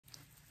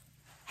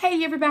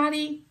Hey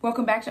everybody,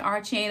 welcome back to our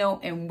channel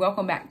and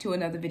welcome back to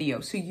another video.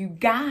 So you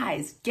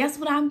guys, guess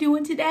what I'm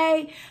doing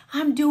today?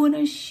 I'm doing a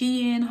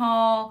Shein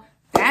haul.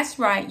 That's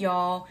right,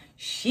 y'all.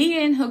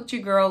 Shein hooked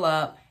your girl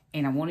up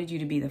and I wanted you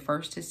to be the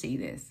first to see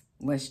this.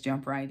 Let's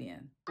jump right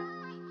in.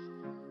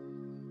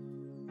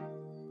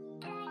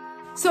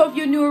 So if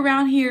you're new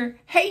around here,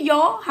 hey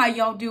y'all, how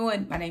y'all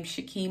doing? My name's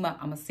Shakema.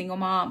 I'm a single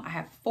mom. I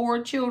have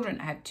 4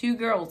 children. I have 2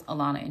 girls,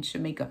 Alana and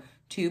Shamika.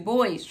 2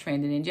 boys,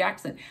 Tryon and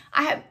Jackson.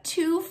 I have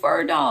 2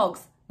 fur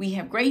dogs. We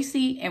have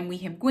Gracie and we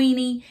have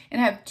Queenie.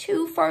 And I have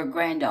 2 fur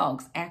grand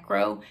dogs,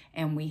 Acro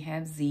and we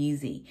have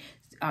Zizi.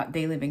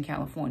 They live in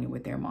California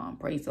with their mom.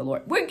 Praise the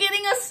Lord. We're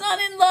getting a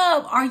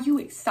son-in-law. Are you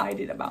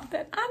excited about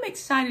that? I'm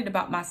excited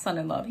about my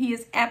son-in-law. He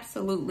is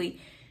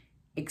absolutely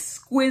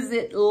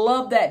exquisite.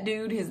 Love that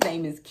dude. His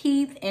name is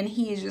Keith and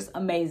he is just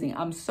amazing.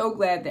 I'm so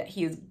glad that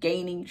he is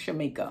gaining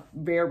Shamika.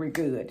 Very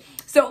good.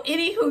 So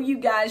anywho, you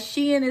guys,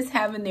 Shein is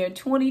having their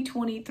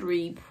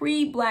 2023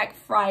 pre-Black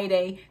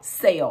Friday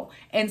sale.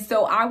 And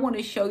so I want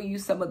to show you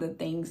some of the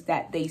things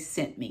that they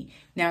sent me.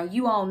 Now,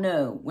 you all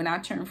know when I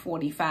turned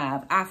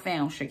 45, I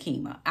found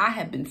Shakema. I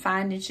have been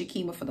finding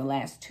Shakema for the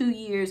last 2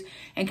 years.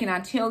 And can I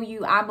tell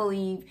you, I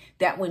believe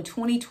that when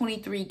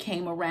 2023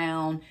 came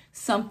around,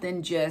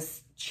 something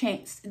just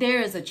changed.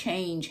 There is a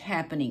change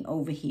happening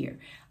over here.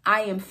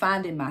 I am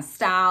finding my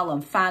style.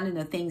 I'm finding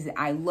the things that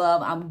I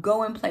love. I'm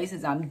going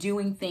places. I'm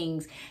doing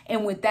things.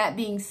 And with that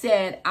being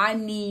said, I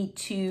need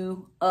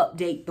to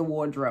update the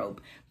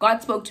wardrobe.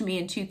 God spoke to me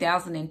in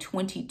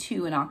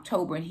 2022 in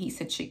October and he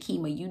said,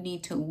 Shakema, you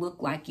need to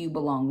look like you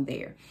belong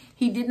there.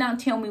 He did not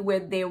tell me where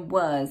there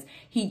was.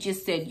 He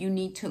just said, you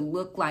need to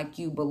look like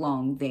you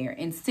belong there.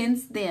 And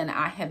since then,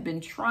 I have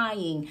been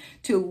trying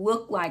to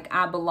look like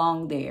I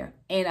belong there.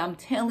 And I'm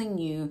telling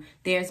you,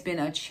 there's been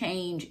a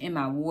change in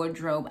my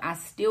wardrobe. I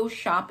still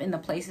shop in the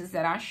places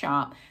that I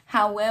shop.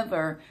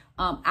 However,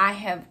 I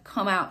have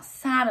come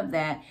outside of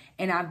that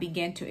and I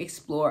began to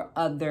explore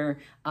other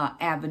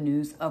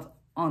avenues of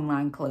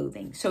online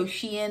clothing. So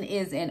Shein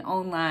is an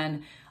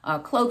online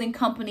clothing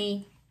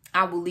company.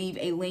 I will leave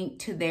a link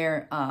to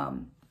their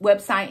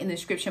website in the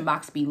description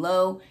box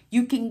below.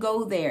 You can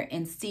go there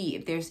and see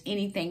if there's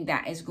anything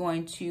that is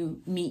going to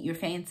meet your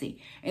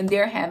fancy. And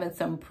they're having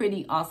some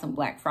pretty awesome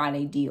Black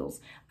Friday deals.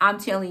 I'm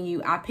telling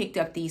you, I picked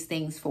up these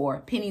things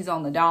for pennies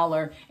on the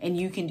dollar and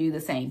you can do the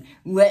same.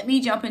 Let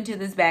me jump into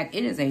this bag.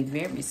 It is a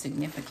very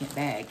significant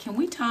bag. Can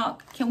we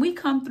talk? Can we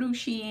come through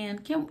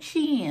Shein?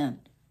 Shein?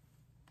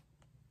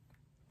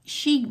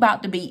 She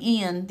about to be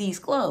in these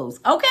clothes.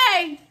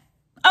 Okay.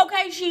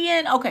 Okay,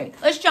 Shein. Okay,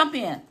 let's jump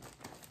in.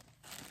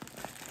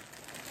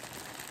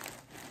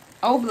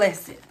 Oh,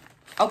 bless it.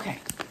 Okay.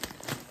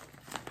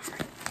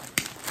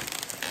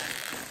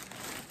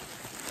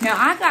 Now,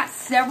 I got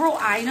several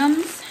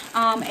items,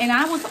 and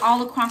I was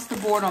all across the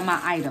board on my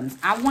items.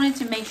 I wanted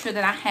to make sure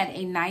that I had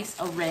a nice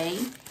array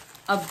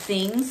of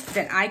things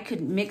that I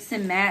could mix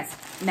and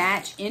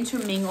match,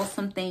 intermingle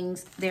some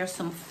things. There's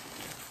some,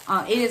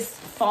 it is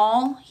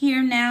fall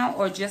here now,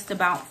 or just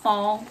about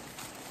fall.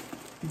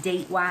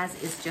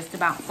 Date-wise, it's just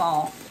about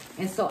fall.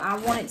 And so I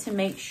wanted to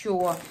make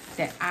sure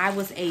that I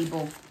was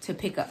able to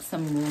pick up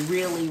some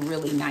really,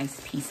 really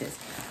nice pieces.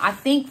 I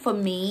think for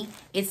me,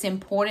 it's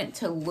important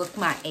to look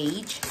my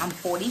age. I'm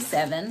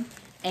 47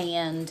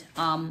 and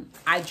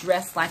I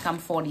dress like I'm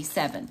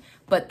 47.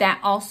 But that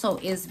also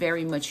is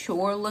very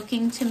mature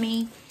looking to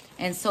me.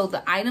 And so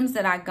the items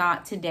that I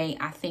got today,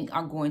 I think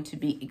are going to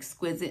be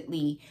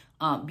exquisitely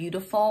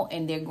beautiful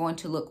and they're going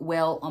to look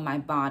well on my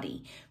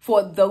body.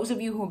 For those of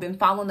you who have been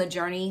following the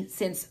journey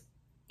since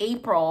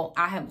April,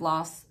 I have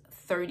lost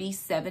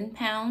 37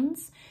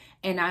 pounds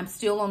and I'm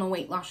still on a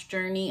weight loss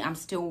journey. I'm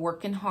still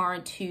working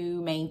hard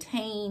to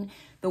maintain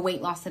the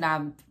weight loss that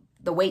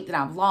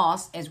I've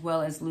lost, as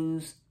well as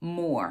lose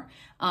more.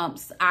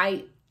 So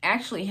I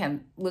actually have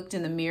looked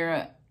in the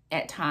mirror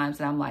at times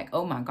and I'm like,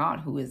 oh my God,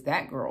 who is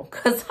that girl?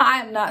 Because I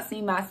have not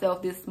seen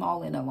myself this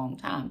small in a long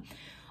time.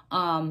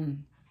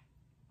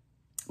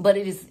 But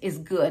it is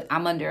good.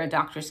 I'm under a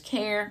doctor's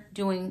care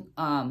doing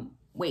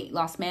weight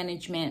loss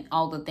management,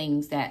 all the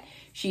things that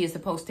she is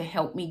supposed to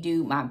help me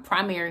do. My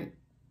primary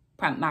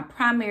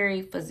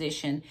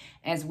physician,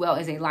 as well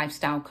as a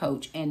lifestyle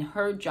coach, and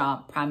her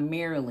job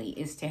primarily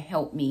is to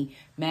help me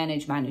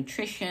manage my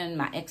nutrition,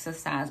 my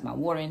exercise, my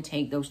water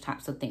intake, those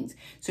types of things.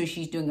 So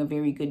she's doing a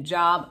very good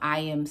job.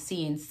 I'm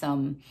seeing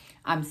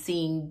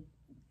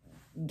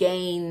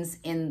gains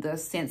in the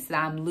sense that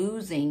I'm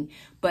losing,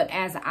 but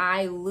as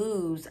I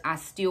lose, I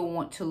still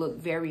want to look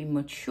very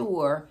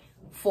mature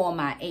for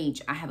my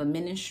age. I have a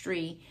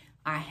ministry.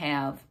 I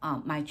have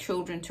my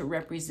children to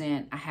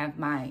represent. I have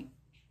my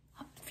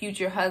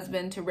future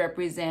husband to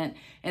represent.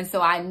 And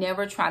so I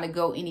never try to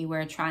go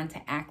anywhere trying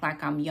to act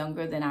like I'm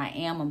younger than I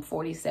am. I'm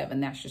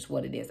 47. That's just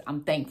what it is.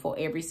 I'm thankful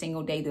every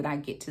single day that I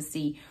get to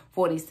see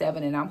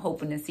 47, and I'm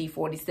hoping to see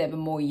 47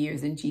 more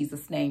years in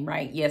Jesus' name,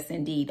 right? Yes,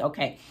 indeed.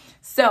 Okay.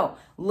 So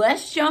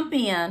let's jump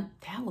in.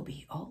 That will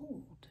be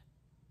old.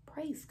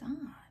 Praise God.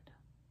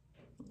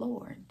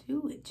 Lord,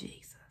 do it,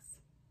 Jesus.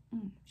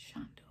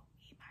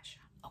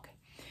 Okay.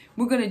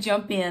 we're going to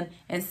jump in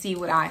and see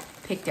what I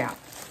picked out.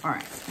 All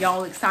right.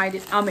 Y'all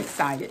excited? I'm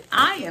excited.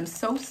 I am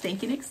so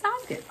stinking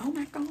excited. Oh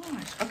my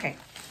gosh. Okay.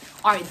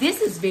 All right. This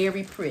is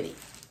very pretty.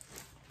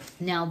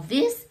 Now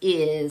this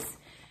is,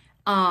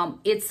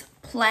 it's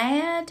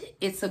plaid.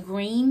 It's a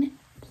green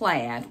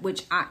plaid,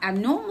 which I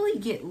normally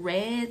get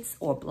reds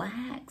or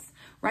blacks,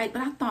 right?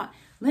 But I thought,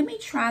 let me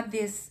try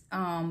this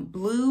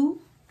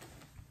blue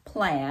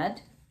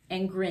plaid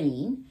and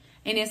green.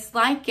 And it's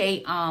like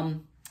a,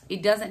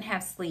 it doesn't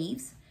have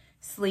sleeves,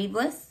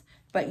 sleeveless,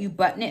 but you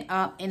button it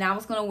up. And I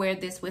was going to wear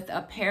this with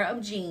a pair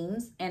of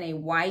jeans and a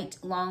white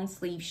long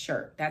sleeve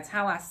shirt. That's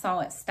how I saw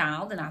it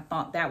styled. And I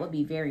thought that would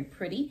be very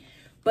pretty.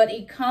 But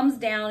it comes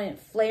down and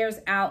flares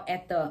out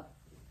at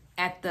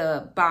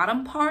the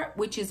bottom part,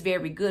 which is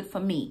very good for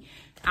me.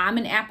 I'm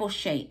an apple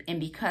shape, and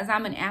because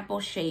I'm an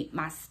apple shape,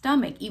 my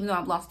stomach, even though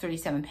I've lost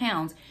 37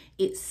 pounds,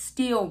 it's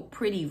still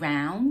pretty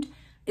round.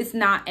 It's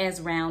not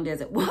as round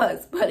as it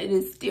was, but it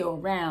is still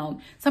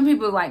round. Some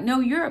people are like,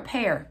 no, you're a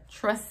pear.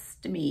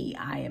 Trust me,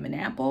 I am an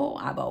apple.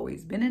 I've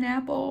always been an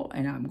apple,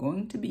 and I'm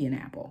going to be an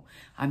apple.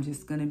 I'm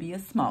just going to be a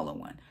smaller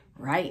one,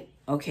 right?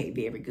 Okay,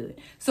 very good.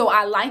 So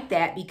I like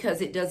that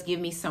because it does give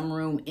me some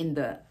room in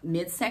the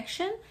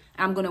midsection.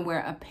 I'm going to wear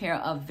a pair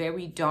of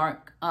very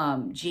dark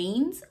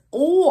jeans,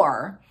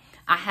 or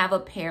I have a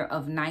pair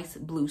of nice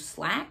blue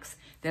slacks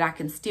that I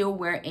can still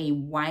wear a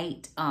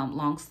white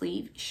long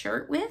sleeve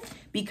shirt with,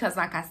 because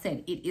like I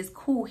said, it is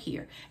cool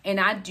here. And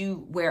I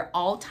do wear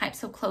all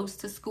types of clothes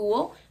to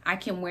school. I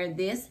can wear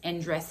this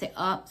and dress it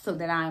up so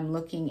that I'm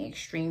looking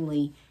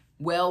extremely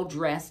well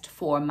dressed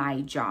for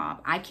my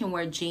job. I can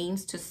wear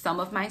jeans to some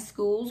of my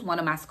schools. One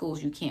of my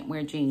schools, you can't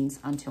wear jeans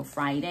until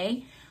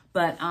Friday.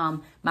 But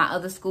my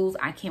other schools,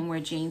 I can wear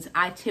jeans.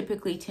 I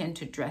typically tend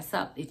to dress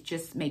up. It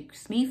just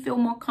makes me feel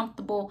more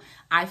comfortable.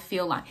 I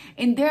feel like,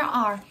 and there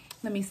are,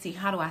 let me see,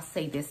 how do I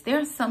say this? There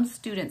are some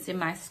students in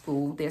my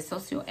school, they're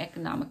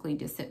socioeconomically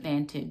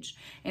disadvantaged.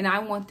 And I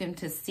want them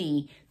to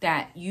see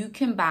that you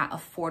can buy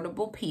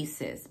affordable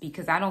pieces,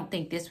 because I don't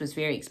think this was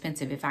very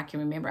expensive. If I can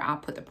remember, I'll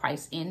put the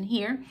price in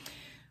here.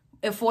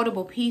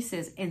 Affordable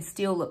pieces and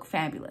still look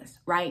fabulous,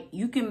 right?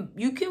 You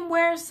can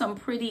wear some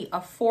pretty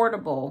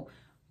affordable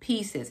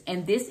pieces,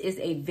 and this is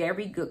a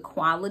very good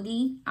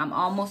quality. I'm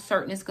almost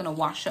certain it's going to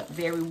wash up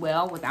very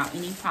well without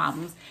any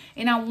problems.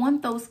 And I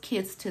want those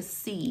kids to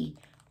see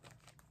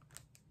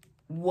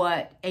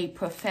what a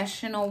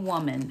professional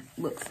woman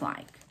looks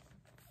like,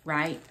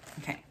 right?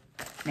 Okay,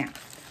 now,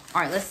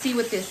 all right, let's see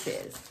what this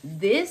is.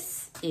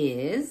 This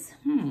is,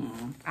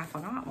 I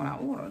forgot what I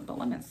ordered, but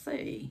let me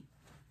see.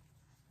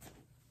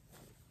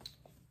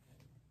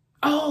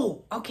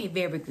 Oh, okay,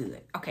 very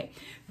good. Okay,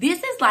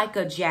 this is like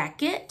a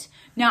jacket.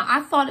 Now, I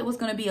thought it was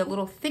going to be a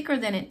little thicker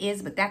than it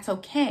is, but that's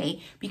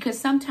okay, because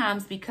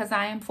sometimes, because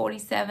I am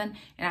 47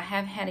 and I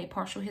have had a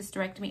partial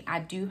hysterectomy, I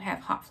do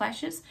have hot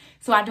flashes,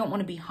 so I don't want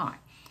to be hot.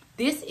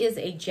 This is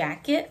a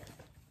jacket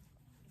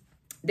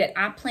that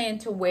I plan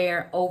to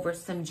wear over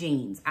some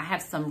jeans. I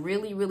have some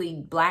really, really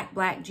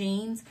black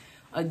jeans,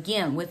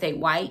 again, with a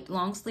white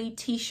long sleeve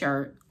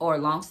t-shirt or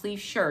long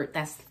sleeve shirt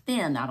that's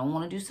thin. I don't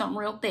want to do something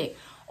real thick.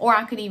 Or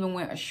I could even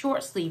wear a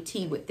short sleeve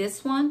tee with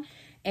this one.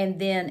 And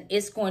then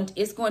it's going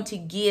to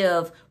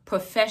give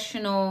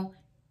professional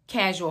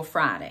casual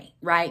Friday,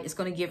 right? It's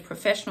going to give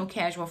professional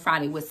casual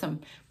Friday with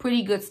some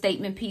pretty good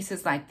statement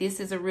pieces. Like this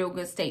is a real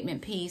good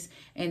statement piece.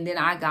 And then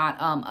I got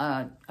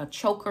a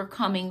choker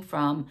coming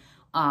from,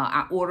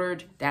 I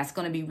ordered, that's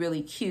going to be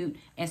really cute.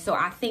 And so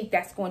I think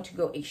that's going to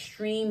go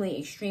extremely,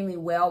 extremely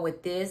well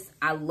with this.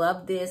 I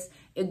love this.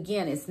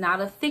 Again, it's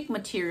not a thick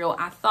material.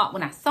 I thought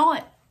when I saw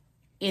it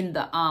in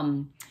the,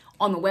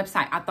 on the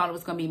website, I thought it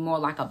was going to be more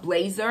like a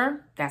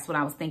blazer. That's what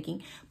I was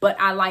thinking. But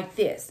I like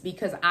this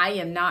because I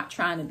am not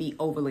trying to be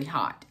overly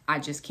hot. I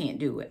just can't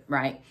do it,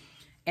 right?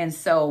 And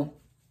so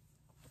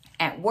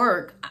at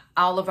work,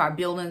 all of our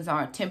buildings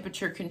are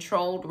temperature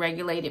controlled,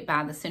 regulated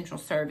by the central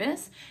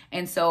service.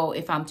 And so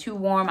if I'm too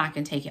warm, I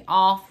can take it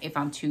off. If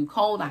I'm too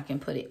cold, I can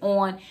put it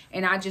on.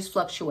 And I just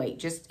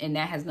fluctuate. And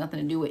that has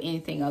nothing to do with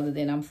anything other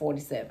than I'm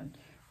 47,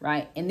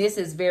 right? And this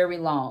is very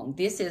long.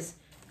 This is,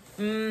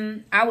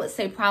 I would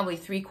say probably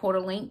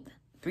 3/4 length,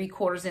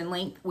 3/4 in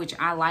length, which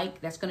I like.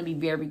 That's going to be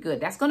very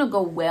good. That's going to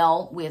go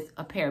well with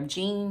a pair of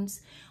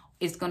jeans.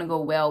 It's going to go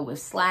well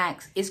with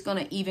slacks. It's going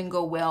to even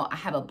go well. I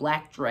have a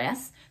black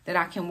dress that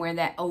I can wear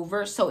that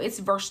over. So it's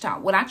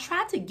versatile. What I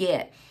tried to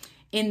get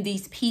in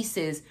these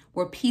pieces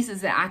were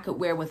pieces that I could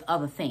wear with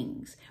other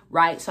things,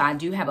 right? So I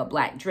do have a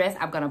black dress.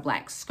 I've got a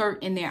black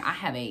skirt in there. I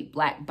have a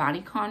black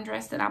bodycon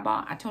dress that I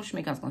bought. I told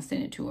Shemeka I was going to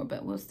send it to her,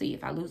 but we'll see.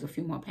 If I lose a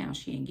few more pounds,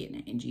 she ain't getting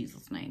it, in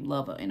Jesus' name.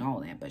 Love her and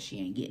all that, but she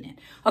ain't getting it.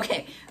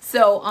 Okay,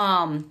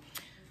 so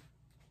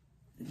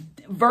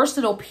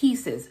versatile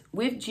pieces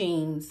with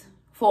jeans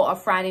for a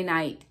Friday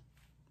night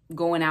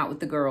going out with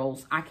the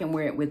girls. I can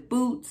wear it with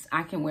boots.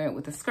 I can wear it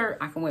with a skirt.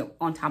 I can wear it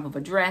on top of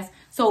a dress.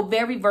 So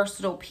very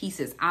versatile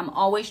pieces. I'm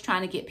always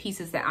trying to get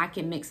pieces that I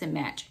can mix and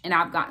match. And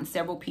I've gotten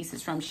several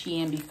pieces from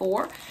Shein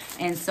before.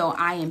 And so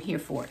I am here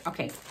for it.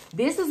 Okay,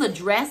 this is a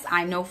dress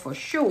I know for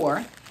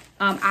sure.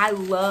 I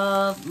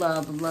love,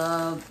 love,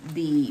 love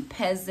the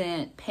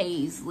peasant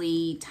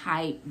paisley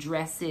type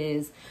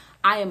dresses.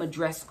 I am a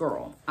dress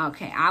girl.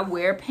 Okay, I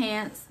wear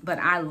pants, but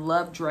I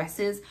love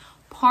dresses,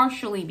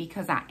 partially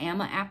because I am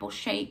an apple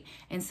shape,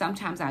 and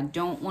sometimes I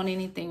don't want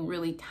anything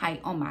really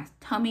tight on my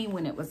tummy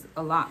when it was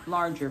a lot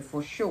larger,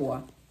 for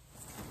sure.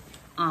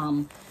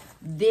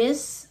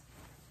 This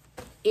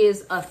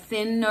is a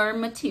thinner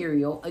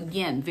material.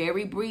 Again,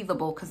 very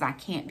breathable because I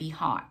can't be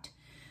hot.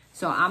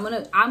 So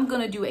I'm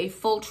gonna do a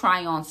full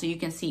try on so you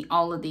can see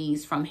all of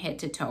these from head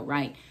to toe,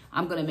 right?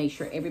 I'm gonna make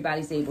sure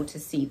everybody's able to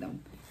see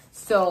them.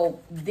 So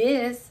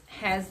this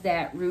has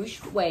that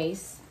ruched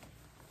waist,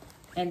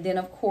 and then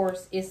of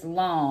course it's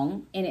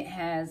long and it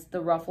has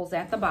the ruffles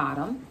at the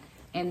bottom.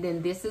 And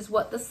then this is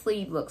what the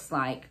sleeve looks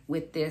like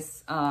with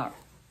this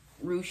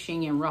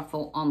ruching and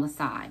ruffle on the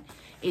side.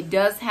 It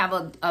does have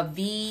a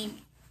V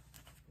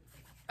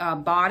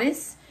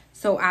bodice,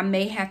 so I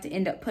may have to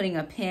end up putting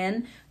a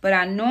pin, but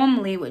I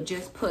normally would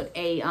just put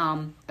a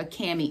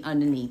cami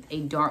underneath, a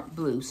dark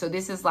blue. So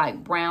this is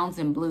like browns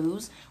and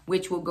blues,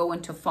 which will go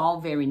into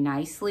fall very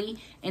nicely.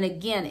 And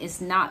again,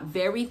 it's not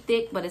very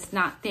thick, but it's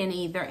not thin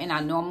either. And I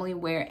normally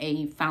wear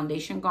a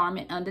foundation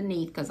garment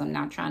underneath because I'm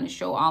not trying to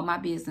show all my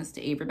business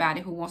to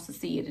everybody who wants to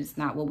see it. It's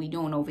not what we're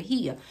doing over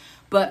here.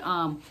 But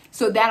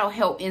so that'll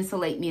help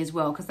insulate me as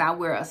well, because I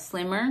wear a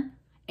slimmer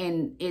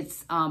and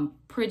it's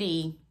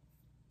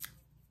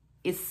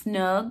it's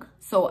snug,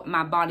 so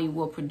my body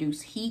will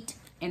produce heat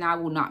and I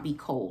will not be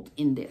cold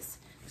in this.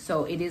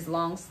 So it is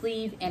long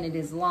sleeve and it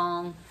is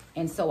long,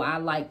 and so I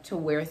like to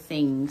wear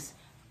things.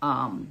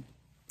 And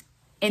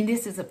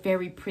this is a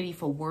very pretty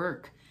for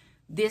work.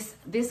 This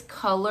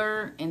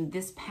color and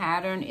this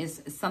pattern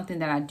is something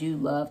that I do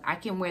love. I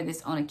can wear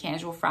this on a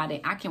casual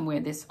Friday. I can wear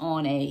this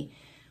on a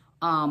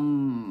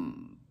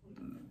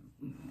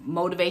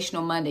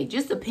motivational Monday.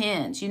 Just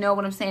depends. You know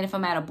what I'm saying? If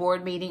I'm at a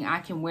board meeting, I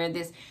can wear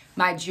this.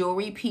 My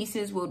jewelry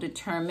pieces will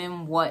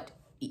determine what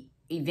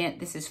event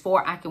this is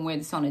for. I can wear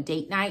this on a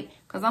date night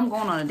because I'm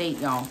going on a date,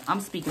 y'all.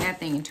 I'm speaking that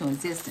thing into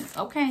existence.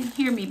 Okay,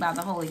 hear me by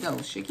the Holy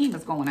Ghost.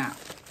 Shakema's going out.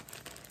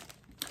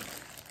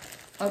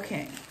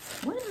 Okay,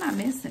 what am I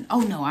missing?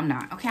 Oh no, I'm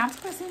not. Okay, I was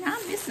saying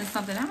I'm missing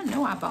something. I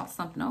know I bought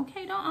something.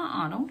 Okay,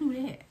 don't do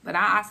that. But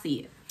I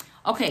see it.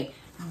 Okay,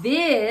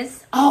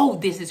 this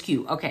is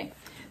cute. Okay,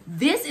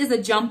 this is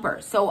a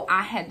jumper. So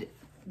I had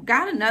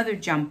got another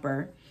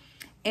jumper,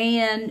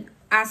 and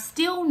I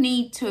still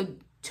need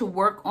to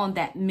work on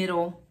that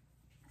middle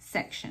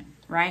section,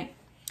 right?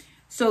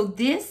 So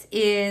this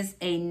is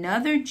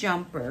another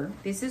jumper.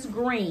 This is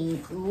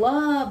green.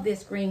 Love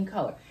this green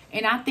color.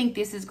 And I think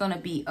this is going to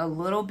be a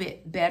little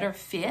bit better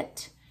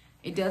fit.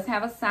 It does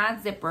have a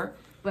side zipper,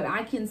 but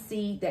I can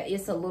see that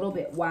it's a little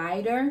bit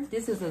wider.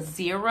 This is a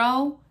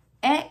 0X,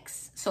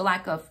 so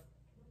like a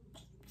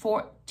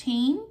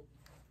 14,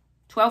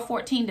 12,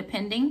 14,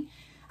 depending.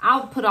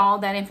 I'll put all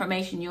that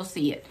information. You'll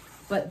see it.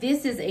 But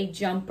this is a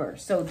jumper.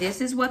 So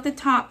this is what the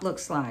top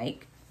looks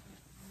like,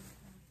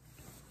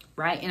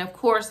 right? And of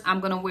course, I'm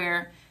going to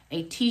wear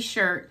a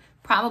t-shirt,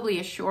 probably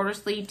a shorter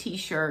sleeve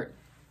t-shirt,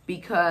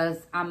 because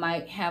I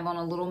might have on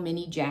a little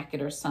mini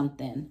jacket or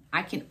something.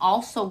 I can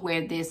also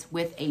wear this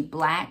with a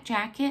black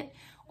jacket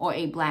or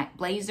a black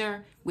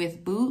blazer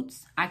with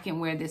boots. I can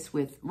wear this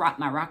with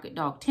my Rocket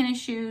Dog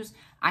tennis shoes.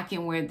 I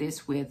can wear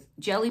this with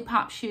Jelly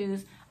Pop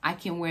shoes. I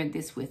can wear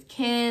this with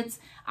kids.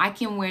 I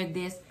can wear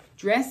this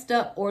dressed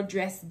up or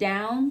dressed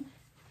down.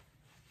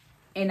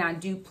 And I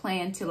do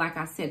plan to, like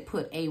I said,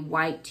 put a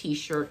white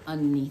t-shirt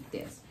underneath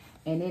this.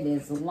 And it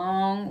is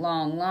long,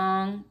 long,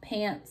 long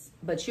pants,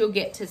 but you'll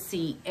get to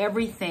see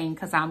everything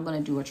because I'm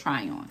going to do a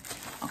try on.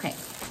 Okay,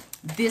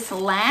 this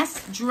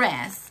last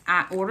dress,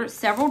 I ordered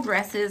several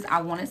dresses.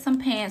 I wanted some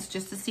pants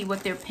just to see what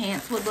their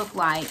pants would look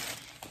like.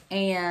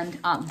 And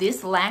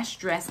this last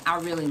dress I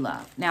really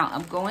love. Now,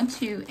 I'm going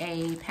to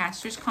a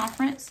pastor's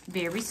conference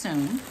very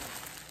soon.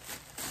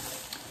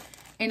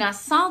 And I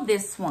saw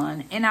this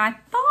one, and I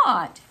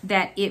thought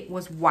that it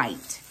was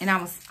white. And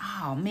I was,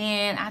 oh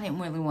man, I didn't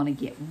really want to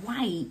get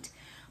white.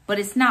 But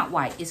it's not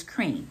white, it's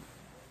cream.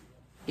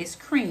 It's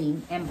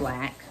cream and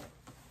black,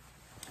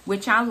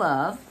 which I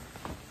love.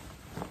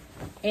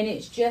 And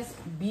it's just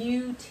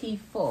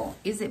beautiful.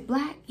 Is it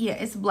black? Yeah,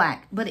 it's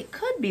black, but it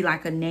could be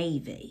like a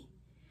navy.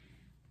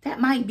 That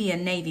might be a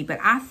navy, but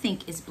I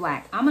think it's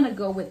black. I'm gonna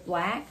go with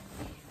black.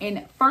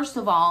 And first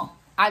of all,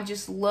 I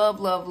just love,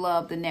 love,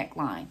 love the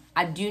neckline.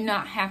 I do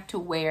not have to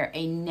wear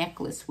a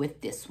necklace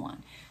with this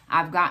one.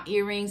 I've got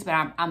earrings,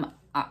 but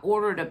I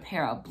ordered a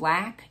pair of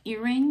black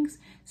earrings,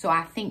 so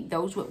I think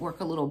those would work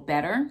a little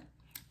better.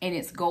 And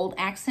it's gold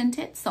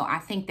accented, so I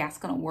think that's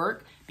gonna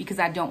work because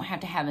I don't have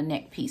to have a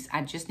neck piece.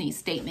 I just need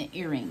statement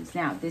earrings.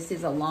 Now, this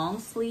is a long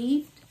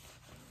sleeved,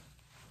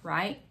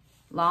 right?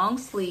 Long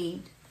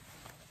sleeved,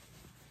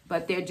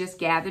 but they're just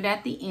gathered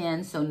at the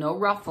end, so no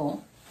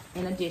ruffle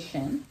in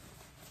addition.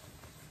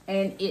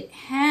 And it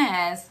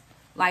has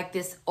like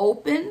this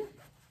open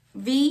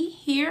V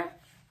here.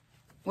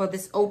 Well,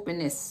 this open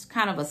is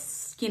kind of a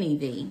skinny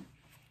V,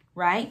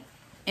 right?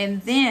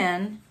 And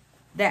then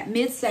that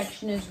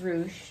midsection is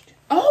ruched.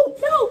 Oh,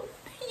 no,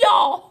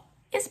 y'all,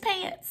 it's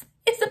pants.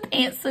 It's a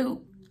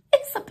pantsuit.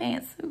 It's a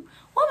pantsuit.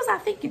 What was I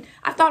thinking?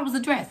 I thought it was a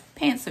dress.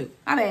 Pantsuit.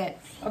 My bad.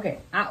 Okay,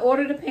 I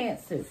ordered a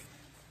pantsuit.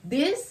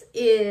 This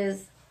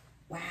is,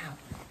 wow,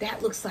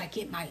 that looks like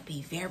it might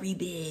be very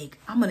big.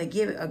 I'm going to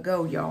give it a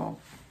go, y'all.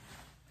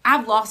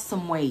 I've lost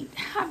some weight.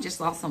 I've just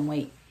lost some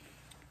weight.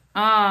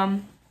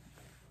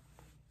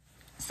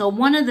 So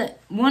one of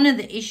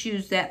the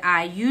issues that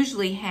I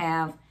usually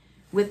have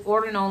with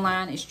ordering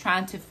online is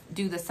trying to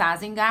do the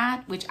sizing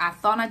guide, which I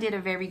thought I did a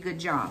very good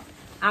job.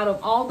 Out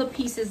of all the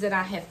pieces that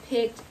I have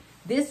picked,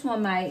 this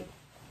one might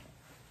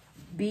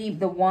be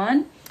the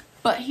one.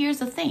 But here's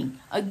the thing.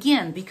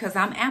 Again, because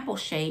I'm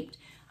apple-shaped,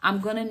 I'm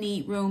going to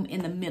need room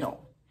in the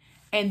middle.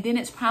 And then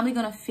it's probably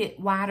going to fit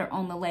wider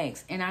on the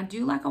legs. And I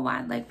do like a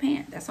wide leg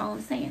pant. That's all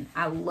I'm saying.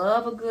 I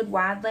love a good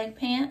wide leg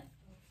pant.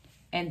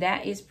 And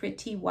that is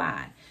pretty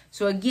wide.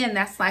 So again,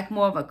 that's like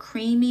more of a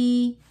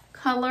creamy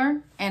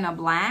color and a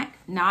black.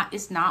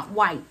 It's not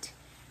white.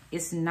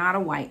 It's not a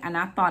white. And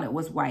I thought it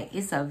was white.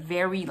 It's a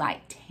very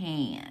like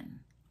tan.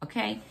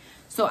 Okay.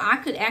 So I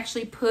could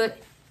actually put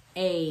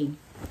a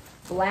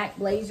black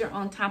blazer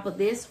on top of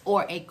this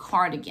or a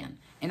cardigan.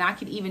 And I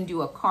could even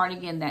do a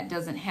cardigan that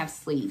doesn't have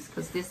sleeves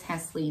because this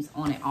has sleeves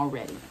on it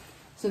already.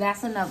 So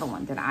that's another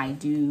one that I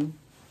do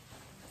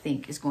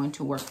think is going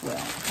to work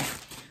well. Okay.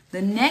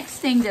 The next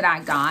thing that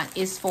I got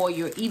is for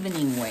your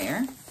evening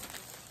wear.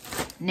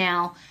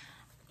 Now,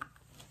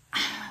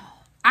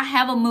 I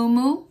have a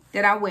muumuu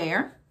that I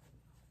wear.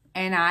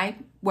 And I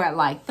wear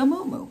like the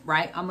muumuu,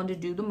 right? I'm going to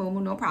do the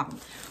muumuu, no problem.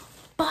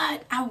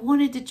 But I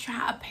wanted to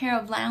try a pair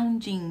of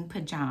lounging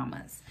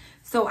pajamas.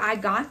 So I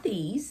got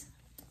these.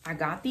 I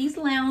got these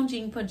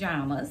lounging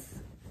pajamas.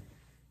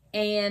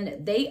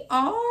 And they look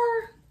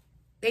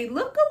a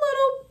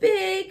little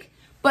big.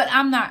 But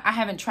I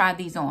haven't tried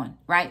these on,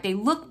 right? They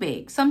look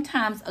big.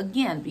 Sometimes,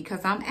 again,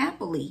 because I'm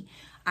apple-y,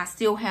 I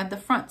still have the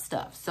front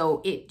stuff.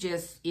 So it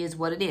just is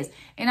what it is.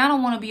 And I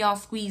don't want to be all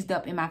squeezed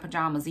up in my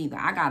pajamas either.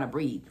 I got to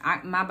breathe.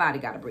 My body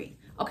got to breathe.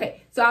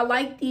 Okay, so I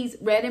like these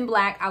red and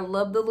black. I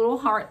love the little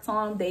hearts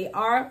on them. They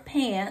are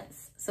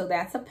pants. So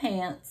that's a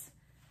pants.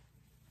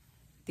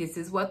 This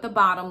is what the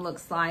bottom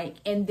looks like.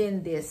 And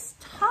then this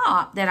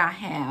top that I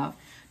have.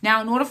 Now,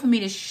 in order for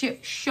me to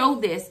show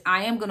this,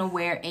 I am going to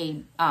wear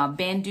a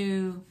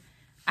bandeau.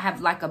 I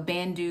have like a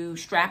bandeau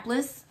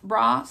strapless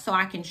bra so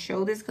I can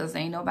show this because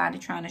ain't nobody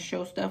trying to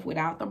show stuff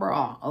without the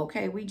bra.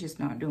 Okay, we just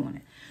not doing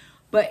it.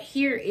 But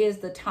here is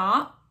the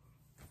top,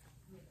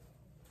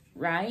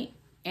 right?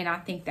 And I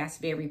think that's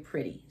very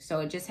pretty.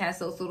 So it just has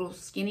those little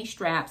skinny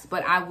straps,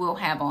 but I will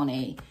have on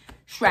a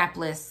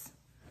strapless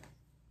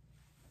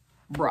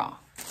bra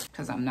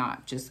because I'm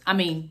not just, I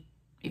mean,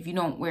 if you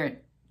don't wear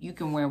it, you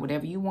can wear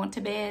whatever you want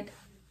to bed.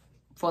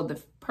 For the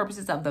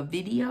purposes of the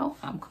video,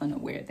 I'm going to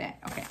wear that.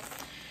 Okay.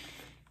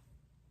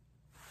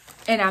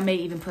 And I may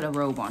even put a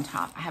robe on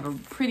top. I have a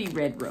pretty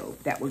red robe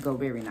that would go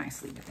very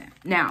nicely with that.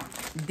 Now,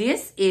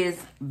 this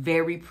is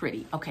very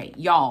pretty. Okay,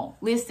 y'all,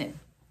 listen.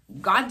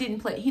 God didn't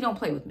play. He don't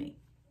play with me.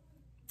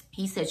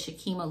 He said,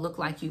 Shakema, look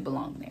like you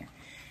belong there.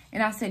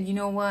 And I said, you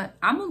know what?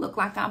 I'm going to look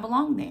like I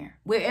belong there.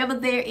 Wherever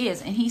there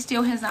is. And he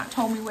still has not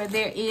told me where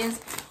there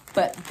is.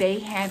 But they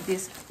have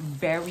this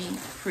very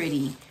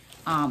pretty,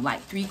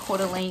 like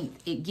 3/4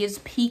 length. It gives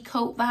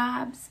peacoat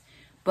vibes,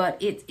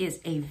 but it is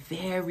a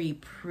very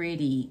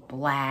pretty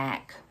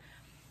black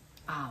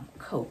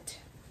coat.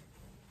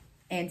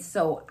 And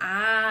so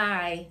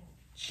I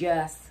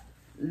just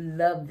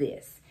love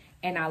this.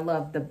 And I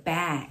love the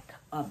back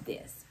of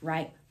this,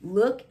 right?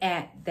 Look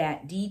at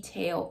that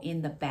detail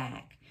in the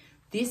back.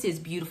 This is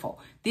beautiful.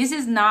 This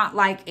is not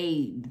like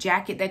a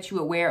jacket that you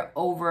would wear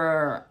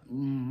over,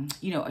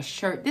 you know, a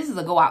shirt. This is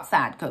a go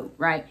outside coat,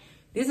 right?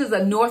 This is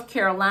a North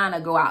Carolina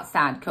go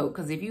outside coat.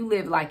 Because if you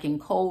live like in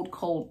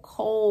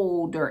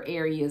colder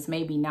areas,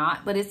 maybe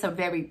not. But it's a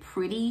very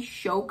pretty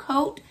show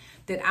coat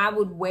that I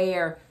would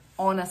wear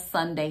on a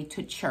Sunday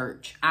to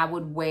church. I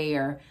would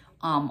wear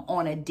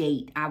on a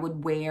date. I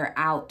would wear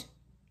out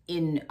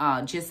in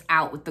just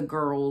out with the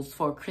girls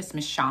for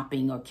Christmas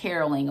shopping or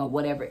caroling or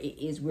whatever it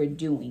is we're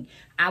doing.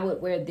 I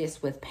would wear this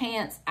with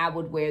pants. I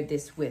would wear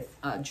this with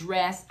a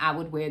dress. I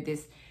would wear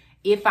this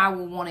if I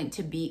would want it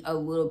to be a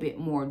little bit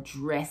more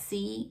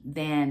dressy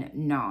than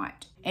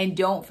not. And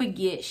don't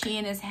forget,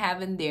 Shein is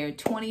having their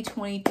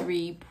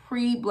 2023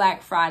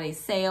 pre-Black Friday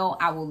sale.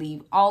 I will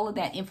leave all of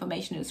that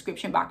information in the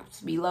description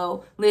box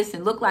below.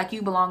 Listen, look like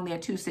you belong there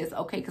too, sis.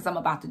 Okay, because I'm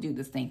about to do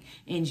this thing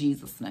in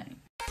Jesus' name.